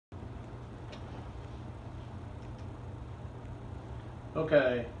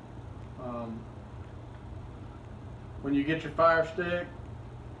Okay, um, when you get your Firestick,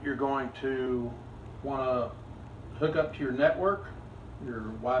 you're going to want to hook up to your network, your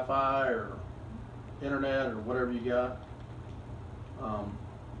Wi-Fi or internet or whatever you got.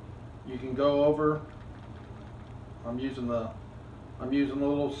 You can go over. I'm using the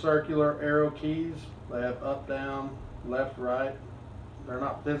little circular arrow keys. They have up, down, left, right. They're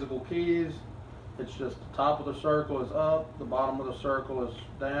not physical keys. It's just the top of the circle is up, the bottom of the circle is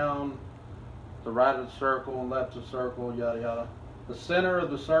down, the right of the circle and left of the circle, yada yada. The center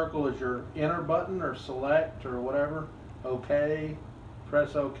of the circle is your enter button or select or whatever. OK,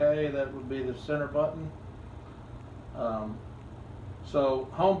 press OK, that would be the center button. So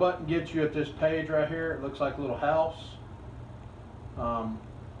home button gets you at this page right here. It looks like a little house.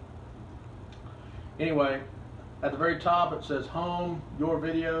 Anyway, at the very top it says home, your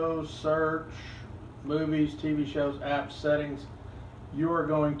videos, search, movies, TV shows, apps, settings. You are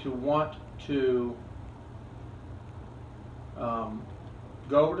going to want to go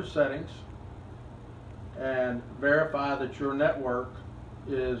over to settings and verify that your network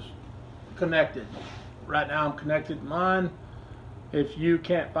is connected. Right now I'm connected to mine. If you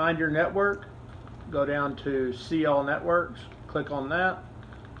can't find your network, go down to see all networks, click on that,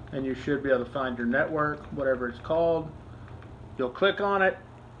 and you should be able to find your network, whatever it's called. You'll click on it,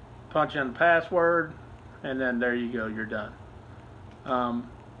 punch in the password, and then there you go, you're done.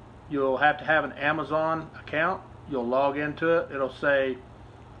 You'll have to have an Amazon account. You'll log into it. It'll say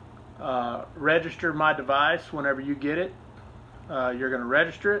register my device whenever you get it. You're going to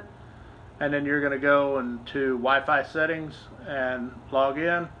register it, and then you're going to go into Wi-Fi settings and log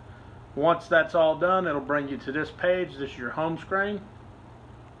in. Once that's all done, it'll bring you to this page. This is your home screen.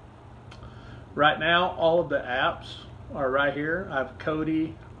 Right now, all of the apps are right here. I have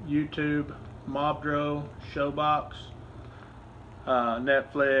Kodi, YouTube, Mobdro, Showbox,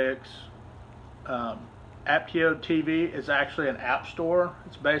 Netflix. Aptio TV is actually an app store.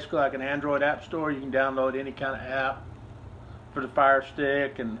 It's basically like an Android app store. You can download any kind of app for the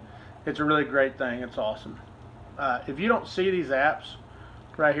Firestick, and it's a really great thing. It's awesome. If you don't see these apps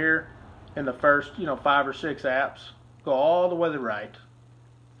right here in the first 5 or 6 apps, go all the way to the right.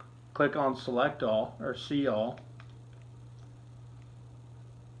 Click on select all or see all,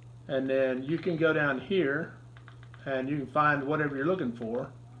 and then you can go down here and you can find whatever you're looking for.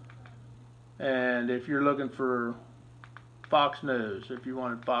 And if you're looking for Fox News, if you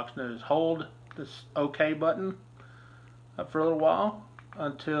wanted Fox News, hold this OK button for a little while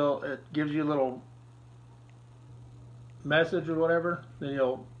until it gives you a little message or whatever. Then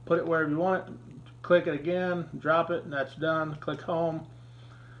you'll put it wherever you want it, click it again, drop it, and that's done. Click home.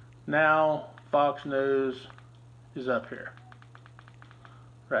 Now Fox News is up here,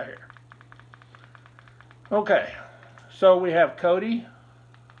 right here. Okay, so we have Kodi,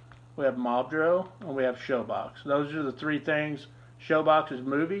 we have Mobdro, and we have Showbox. Those are the 3 things. Showbox is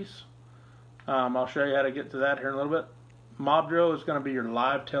movies. I'll show you how to get to that here in a little bit. Mobdro is going to be your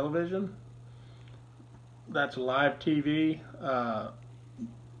live television. That's live TV.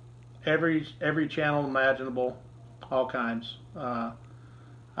 Every channel imaginable, all kinds.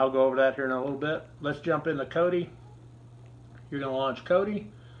 I'll go over that here in a little bit. Let's jump into Kodi. You're going to launch Kodi,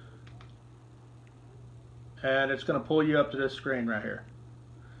 and it's going to pull you up to this screen right here.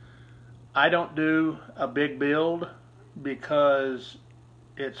 I don't do a big build because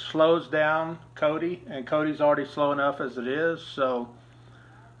it slows down Kodi, and Kodi's already slow enough as it is. So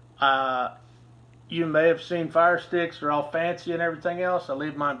you may have seen Firesticks. They're all fancy and everything else. I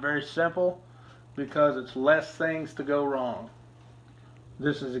leave mine very simple because it's less things to go wrong.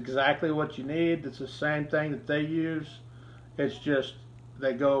 This is exactly what you need. It's the same thing that they use. It's just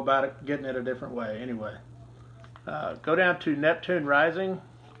they go about it, getting it a different way. Anyway, go down to Neptune Rising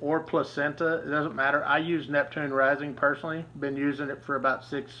or Placenta. It doesn't matter. I use Neptune Rising personally. Been using it for about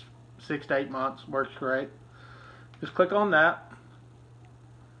 6 to 8 months. Works great. Just click on that,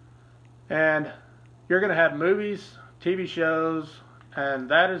 and you're going to have movies, TV shows,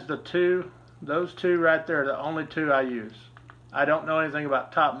 and that is those two right there are the only 2 I use. I don't know anything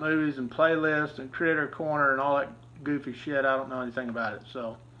about top movies and playlists and Critter Corner and all that goofy shit. I don't know anything about it.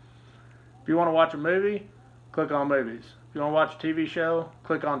 So if you want to watch a movie, click on movies. If you want to watch a TV show,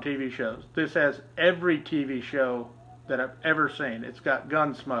 click on TV shows. This has every TV show that I've ever seen. It's got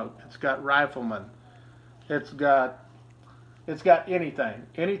Gunsmoke. It's got Rifleman. It's got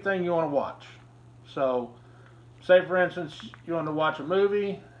anything you want to watch. So say for instance you want to watch a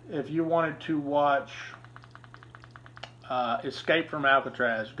movie. If you wanted to watch Escape from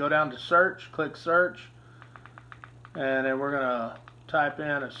Alcatraz, go down to search, click search, and then we're gonna type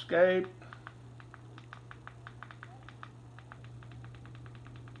in Escape.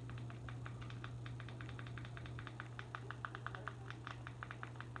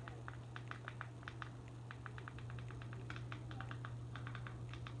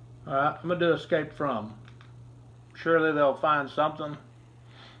 Alright, I'm going to do escape from. Surely they'll find something.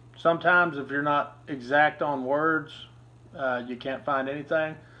 Sometimes if you're not exact on words, you can't find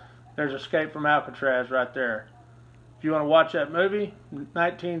anything. There's escape from Alcatraz right there. If you want to watch that movie,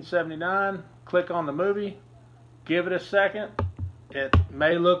 1979, click on the movie, give it a second. It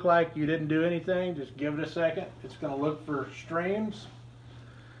may look like you didn't do anything, just give it a second. It's going to look for streams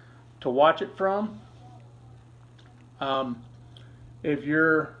to watch it from. If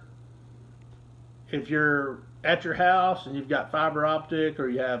you're at your house and you've got fiber optic, or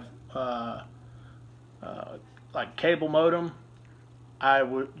you have like cable modem,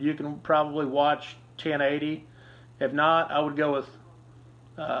 you can probably watch 1080. If not, I would go with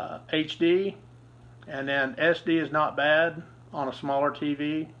HD, and then SD is not bad on a smaller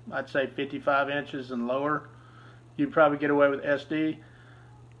TV. I'd say 55 inches and lower. You'd probably get away with SD.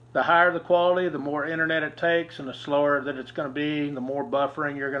 The higher the quality, the more internet it takes, and the slower that it's going to be, the more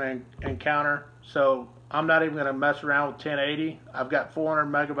buffering you're going to encounter. So I'm not even going to mess around with 1080. I've got 400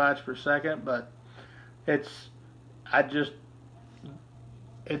 megabytes per second, but it just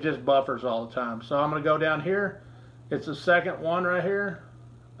buffers all the time. So I'm going to go down here. It's the second one right here.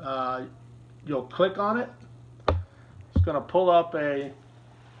 You'll click on it. It's going to pull up a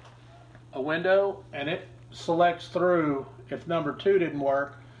window, and it selects through. If number 2 didn't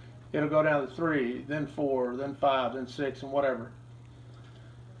work, it'll go down to 3, then 4, then 5, then 6, and whatever.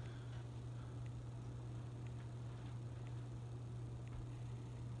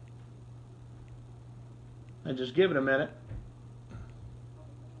 And just give it a minute.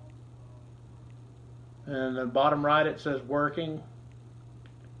 And the bottom right, it says working.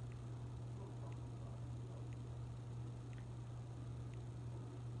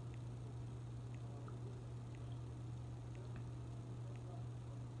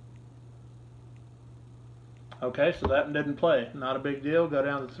 Okay, so that one didn't play. Not a big deal. Go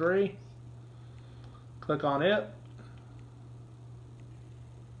down to 3. Click on it.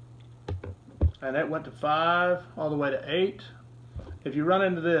 And it went to 5, all the way to 8. If you run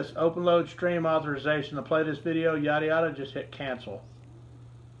into this, open load stream authorization to play this video, yada yada, just hit cancel.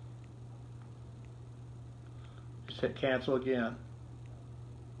 Just hit cancel again.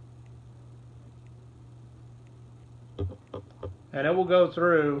 And it will go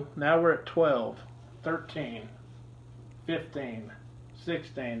through. Now we're at 12, 13, 15,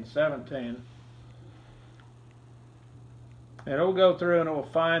 16, 17. And it will go through and it will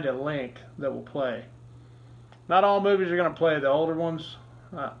find a link that will play. Not all movies are going to play. The older ones,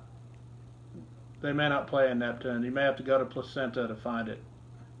 they may not play in Neptune. You may have to go to Placenta to find it.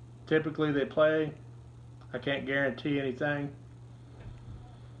 Typically they play. I can't guarantee anything.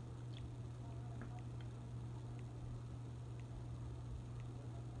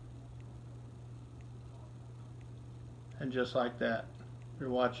 And just like that, you're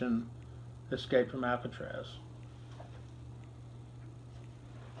watching Escape from Alcatraz.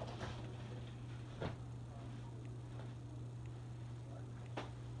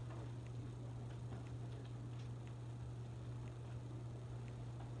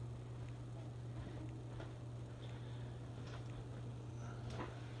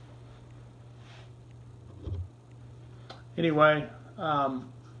 Anyway,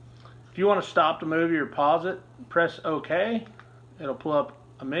 if you want to stop the movie or pause it, press OK. It'll pull up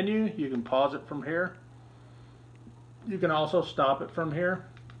a menu. You can pause it from here. You can also stop it from here.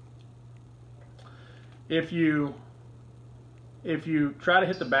 If you try to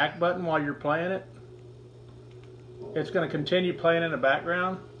hit the back button while you're playing it, it's going to continue playing in the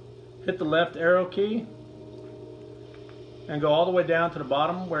background. Hit the left arrow key and go all the way down to the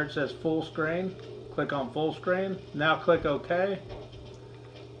bottom where it says full screen. Click on full screen. Now click OK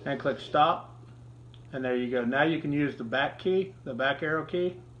and click stop, and there you go. Now you can use the back key, the back arrow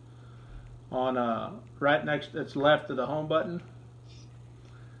key, on right next, it's left of the home button,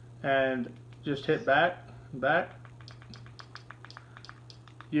 and just hit back.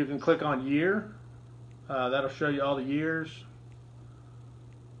 You can click on year. That'll show you all the years.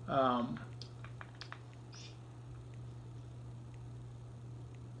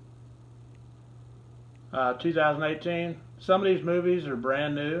 2018. Some of these movies are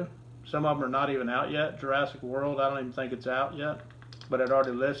brand new. Some of them are not even out yet. Jurassic World, I don't even think it's out yet, but it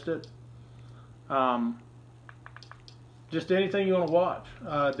already listed. Just anything you want to watch.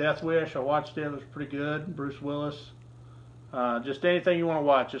 Death Wish, I watched it. It was pretty good. Bruce Willis. Just anything you want to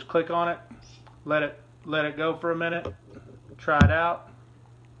watch. Just click on it. Let it go for a minute. Try it out.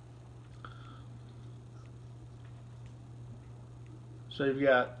 So you've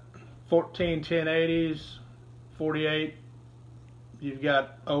got 14 1080s, 48. You've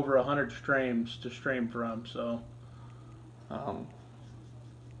got over 100 streams to stream from. So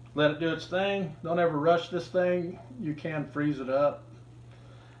Let it do its thing. Don't ever rush this thing. You can freeze it up.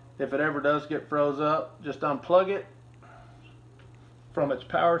 If it ever does get froze up, just unplug it from its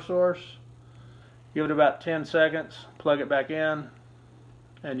power source. Give it about 10 seconds, plug it back in,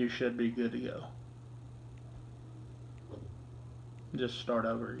 and you should be good to go. Just start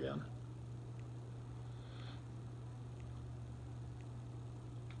over again.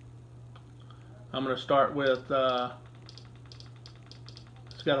 I'm going to start with, it's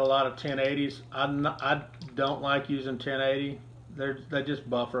got a lot of 1080s. I don't like using 1080. They just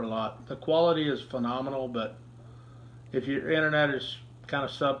buffer a lot. The quality is phenomenal, but if your internet is kind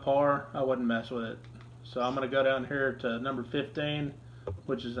of subpar, I wouldn't mess with it. So I'm going to go down here to number 15,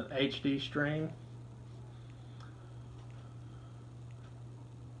 which is an HD stream.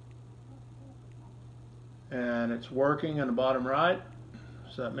 And it's working in the bottom right,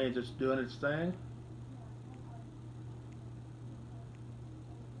 so that means it's doing its thing.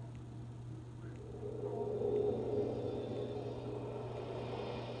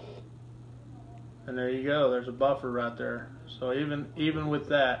 And there you go, there's a buffer right there. So even with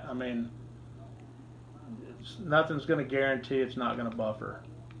that, I mean, nothing's going to guarantee it's not going to buffer.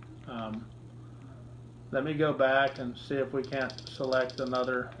 Let me go back and see if we can't select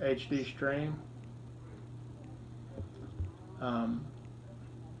another HD stream.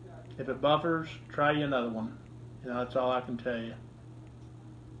 If it buffers, try you another one. You know, that's all I can tell you.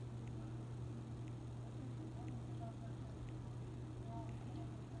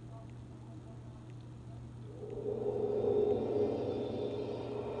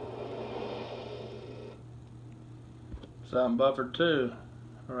 So I'm buffered too.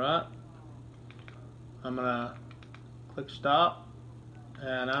 Alright. I'm going to click stop,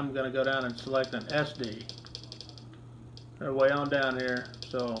 and I'm going to go down and select an SD. They're way on down here,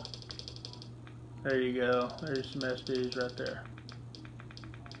 so there you go. There's some SDs right there.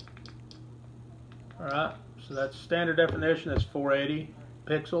 Alright, so that's standard definition. That's 480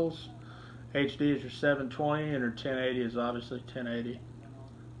 pixels. HD is your 720, and your 1080 is obviously 1080.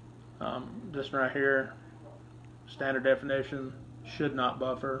 This right here, standard definition, should not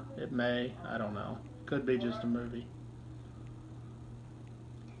buffer. It may, I don't know. Could be just a movie.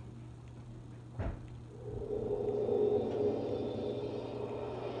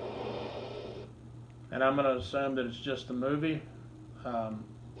 And I'm going to assume that it's just a movie.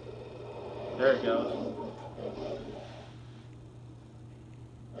 There it goes.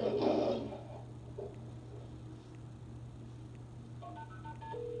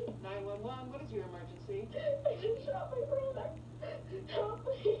 What is your emergency? I just shot my brother. Help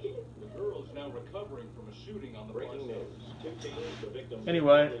me. The girl is now recovering from a shooting on the breaking news.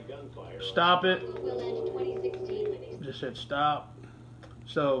 Anyway, stop it. Just hit stop.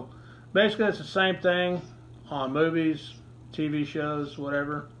 So basically it's the same thing on movies, TV shows,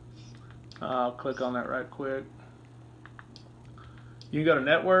 whatever. I'll click on that right quick. You can go to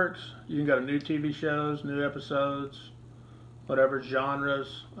networks, you can go to new TV shows, new episodes, whatever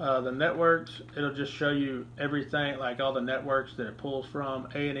genres. The networks, it'll just show you everything, like all the networks that it pulls from: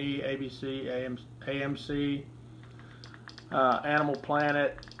 A&E, ABC, AMC, Animal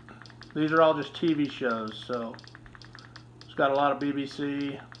Planet. These are all just TV shows, so it's got a lot of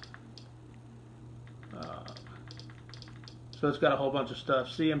BBC. So it's got a whole bunch of stuff.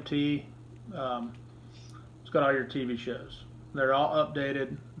 CMT. It's got all your TV shows. They're all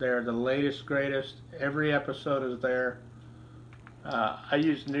updated. They're the latest, greatest. Every episode is there. I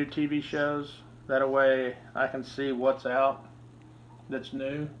use new TV shows. That way I can see what's out that's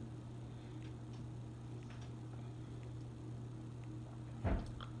new.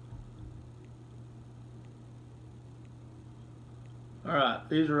 Alright,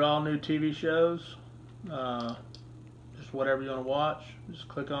 these are all new TV shows. Just whatever you want to watch. Just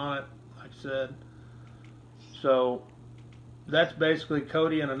click on it, like I said. So that's basically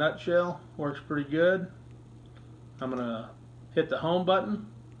Kodi in a nutshell. Works pretty good. I'm going to hit the home button.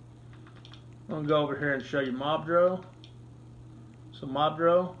 I'm going to go over here and show you Mobdro. So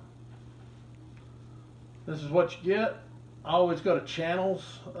Mobdro, this is what you get. I always go to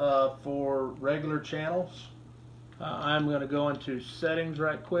channels for regular channels. I'm going to go into settings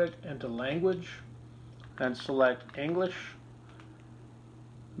right quick, into language, and select English,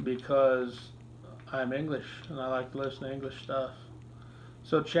 because I'm English and I like to listen to English stuff.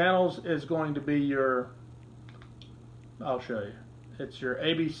 So channels is going to be your, I'll show you. It's your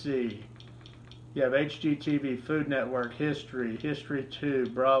ABC. You have HGTV, Food Network, History, History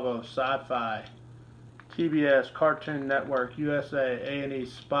 2, Bravo, Sci-Fi, TBS, Cartoon Network, USA, A&E,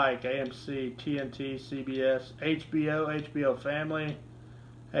 Spike, AMC, TNT, CBS, HBO, HBO Family,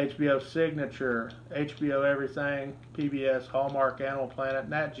 HBO Signature, HBO Everything, PBS, Hallmark, Animal Planet,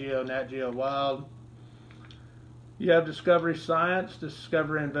 Nat Geo Wild. You have Discovery Science,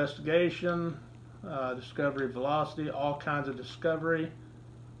 Discovery Investigation, Discovery Velocity, all kinds of Discovery,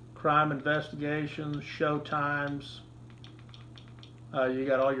 Crime Investigation, Showtimes. You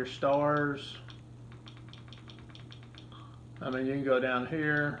got all your stars. I mean, you can go down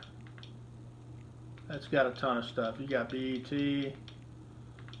here. That's got a ton of stuff. You got BET.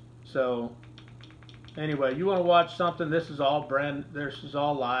 So anyway, you want to watch something, this is all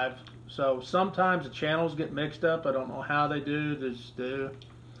live. So sometimes the channels get mixed up. I don't know how they do, they just do.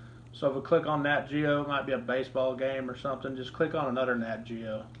 So if we click on Nat Geo, it might be a baseball game or something, just click on another Nat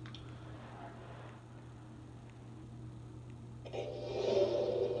Geo.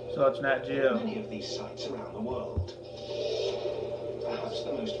 So it's Nat Geo. Many of these sites around the world. Perhaps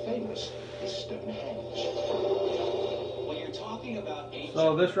the most famous is Stonehenge. When you're talking about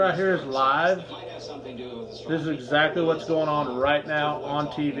so this right here is live. This is exactly what's going on right now on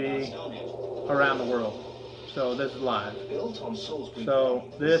TV around the world. So this is live. So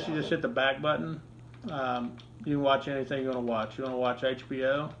this, you just hit the back button. You can watch anything you want to watch. You want to watch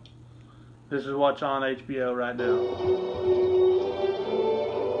HBO? This is what's on HBO right now.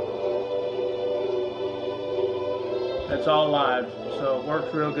 It's all live, so it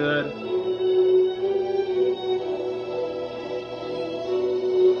works real good.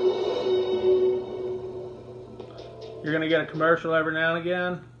 You're going to get a commercial every now and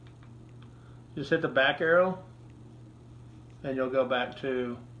again. Just hit the back arrow and you'll go back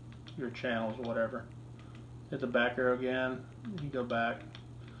to your channels or whatever. Hit the back arrow again, you go back.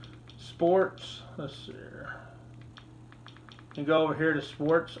 Sports, let's see here. You can go over here to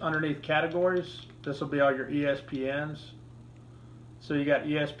sports underneath categories. This will be all your ESPNs. So you got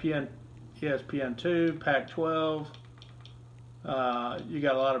ESPN, ESPN2, Pac-12. You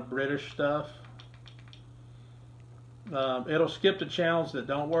got a lot of British stuff. It'll skip the channels that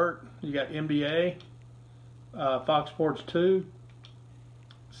don't work. You got NBA, Fox Sports 2,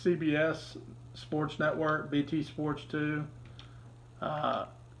 CBS Sports Network, BT Sports 2.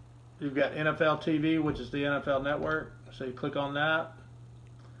 You've got NFL TV, which is the NFL Network. So you click on that.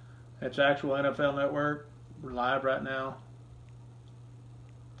 It's actual NFL Network. We're live right now.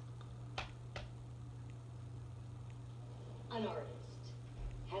 An artist.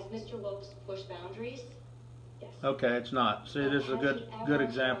 Has Mr. Lopes pushed boundaries? Yes. Okay, it's not. See, this is a good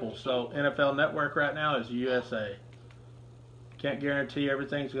example. So NFL Network right now is USA. Can't guarantee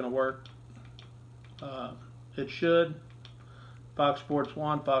everything's going to work. It should. Fox Sports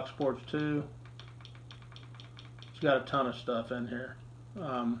 1, Fox Sports 2. It's got a ton of stuff in here.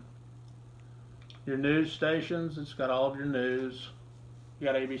 Your news stations, it's got all of your news. You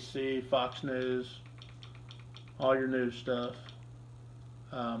got ABC, Fox News, all your news stuff.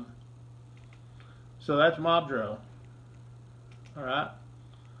 So that's Mobdro. Alright.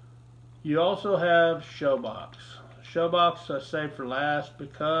 You also have Showbox. Showbox I saved for last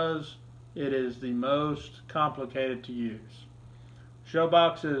because it is the most complicated to use.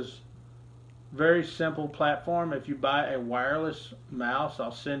 Showbox is a very simple platform. If you buy a wireless mouse,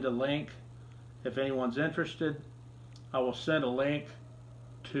 I'll send a link. If anyone's interested, I will send a link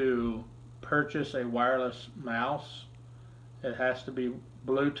to purchase a wireless mouse. It has to be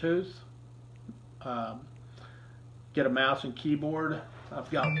Bluetooth. Get a mouse and keyboard.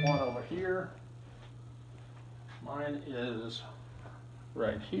 I've got one over here. Mine is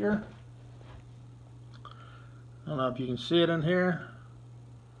right here. I don't know if you can see it in here.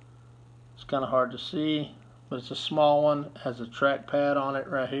 It's kind of hard to see, but it's a small one. It has a trackpad on it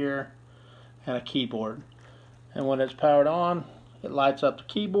right here and a keyboard. And when it's powered on, it lights up the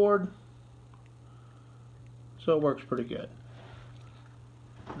keyboard. So it works pretty good.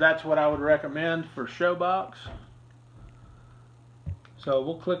 That's what I would recommend for Showbox. So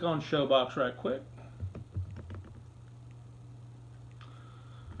we'll click on Showbox right quick.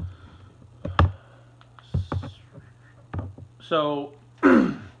 So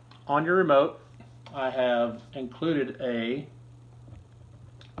on your remote, I have included a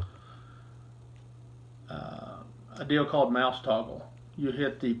deal called mouse toggle. You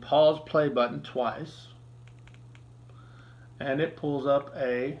hit the pause play button twice and it pulls up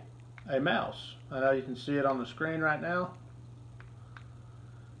a mouse. I know you can see it on the screen right now.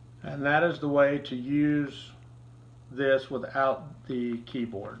 And that is the way to use this without the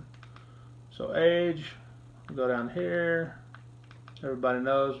keyboard. So age, go down here. Everybody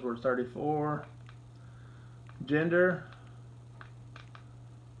knows we're 34. Gender,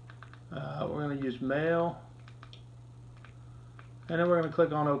 we're going to use male. And then we're going to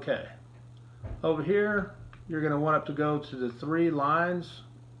click on OK. Over here, you're going to want it to go to the 3 lines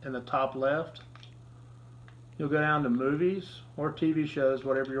in the top left. You'll go down to movies or TV shows,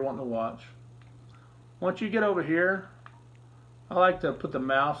 whatever you're wanting to watch. Once you get over here, I like to put the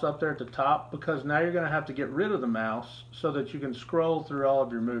mouse up there at the top because now you're going to have to get rid of the mouse so that you can scroll through all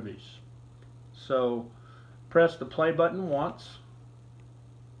of your movies. So press the play button once,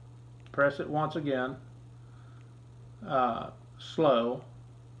 press it once again, slow,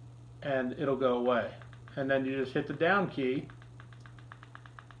 and it'll go away. And then you just hit the down key,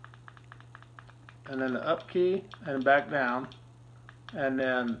 and then the up key, and back down, and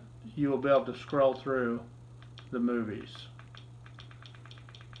then you will be able to scroll through the movies.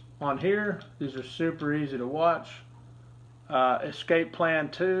 On here, these are super easy to watch. Escape Plan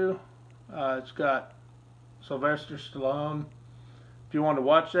 2, it's got Sylvester Stallone. If you want to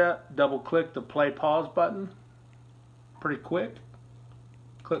watch that, double click the play pause button. Pretty quick.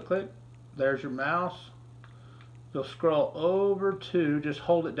 Click, click. There's your mouse. You'll scroll over to, just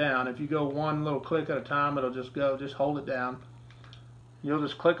hold it down. If you go one little click at a time, it'll just go, just hold it down. You'll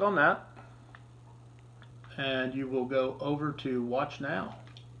just click on that, and you will go over to Watch Now.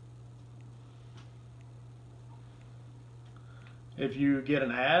 If you get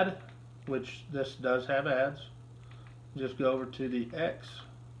an ad, which this does have ads, just go over to the X,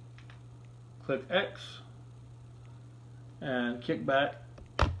 click X, and kick back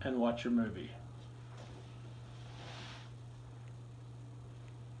and watch your movie.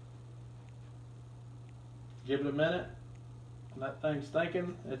 Give it a minute. When that thing's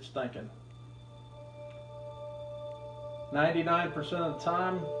thinking, it's thinking. 99% of the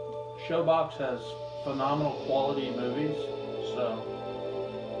time, Showbox has phenomenal quality movies, so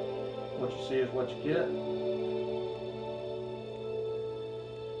what you see is what you get.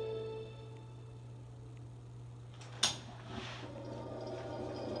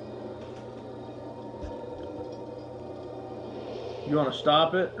 You want to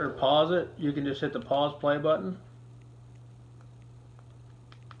stop it or pause it, you can just hit the pause play button.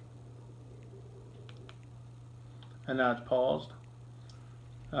 And now it's paused.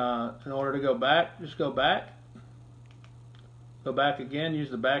 In order to go back, just go back. Go back again,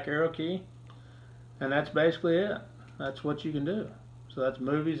 use the back arrow key. And that's basically it. That's what you can do. So that's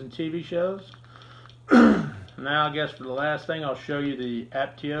movies and TV shows. Now I guess for the last thing, I'll show you the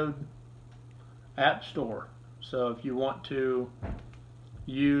Aptio App Store. So if you want to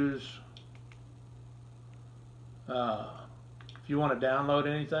use, if you want to download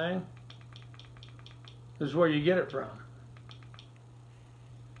anything, this is where you get it from.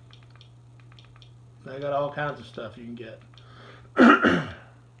 They got all kinds of stuff you can get.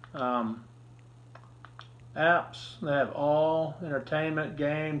 Apps, they have all, entertainment,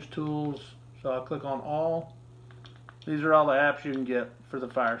 games, tools. So I click on all. These are all the apps you can get for the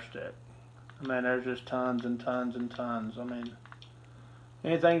Firestick. I mean, there's just tons and tons and tons. I mean,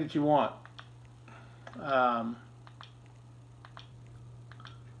 anything that you want. I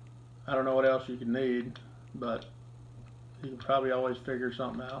don't know what else you can need, but you can probably always figure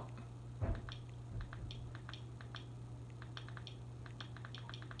something out.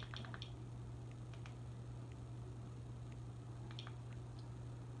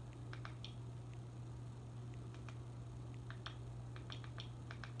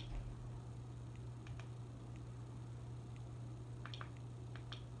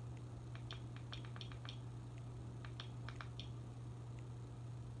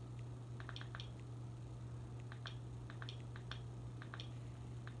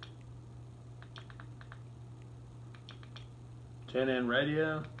 Tune in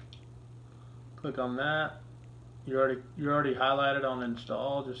radio. Click on that. You already highlighted on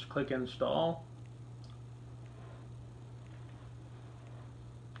install. Just click install.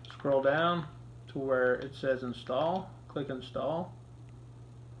 Scroll down to where it says install. Click install.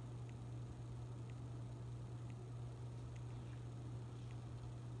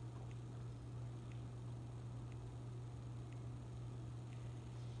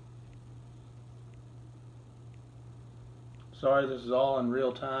 Sorry, this is all in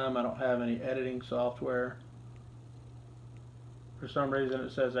real time. I don't have any editing software. For some reason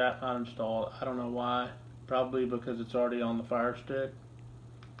it says app not installed. I don't know why. Probably because it's already on the Firestick.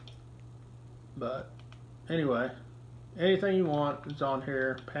 But anyway, anything you want, it's on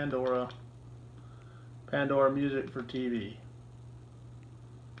here. Pandora. Pandora Music for TV.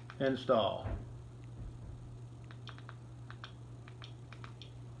 Install.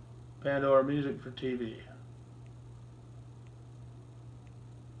 Pandora Music for TV.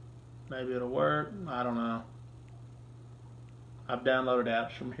 Maybe it'll work. I don't know. I've downloaded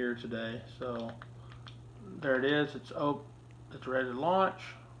apps from here today, so there it is. It's ready to launch.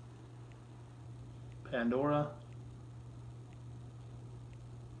 Pandora.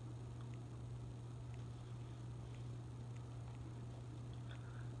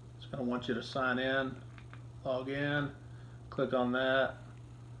 going to want you to sign in, log in, click on that,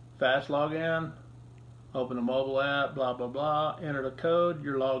 fast login, open a mobile app, blah, blah, blah, enter the code,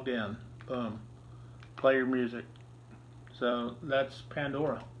 you're logged in. Boom. Play your music. So that's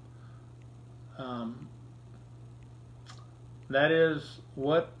Pandora. That is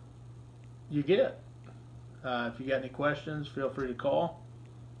what you get. If you got any questions, feel free to call.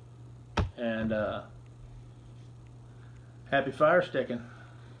 And happy fire sticking.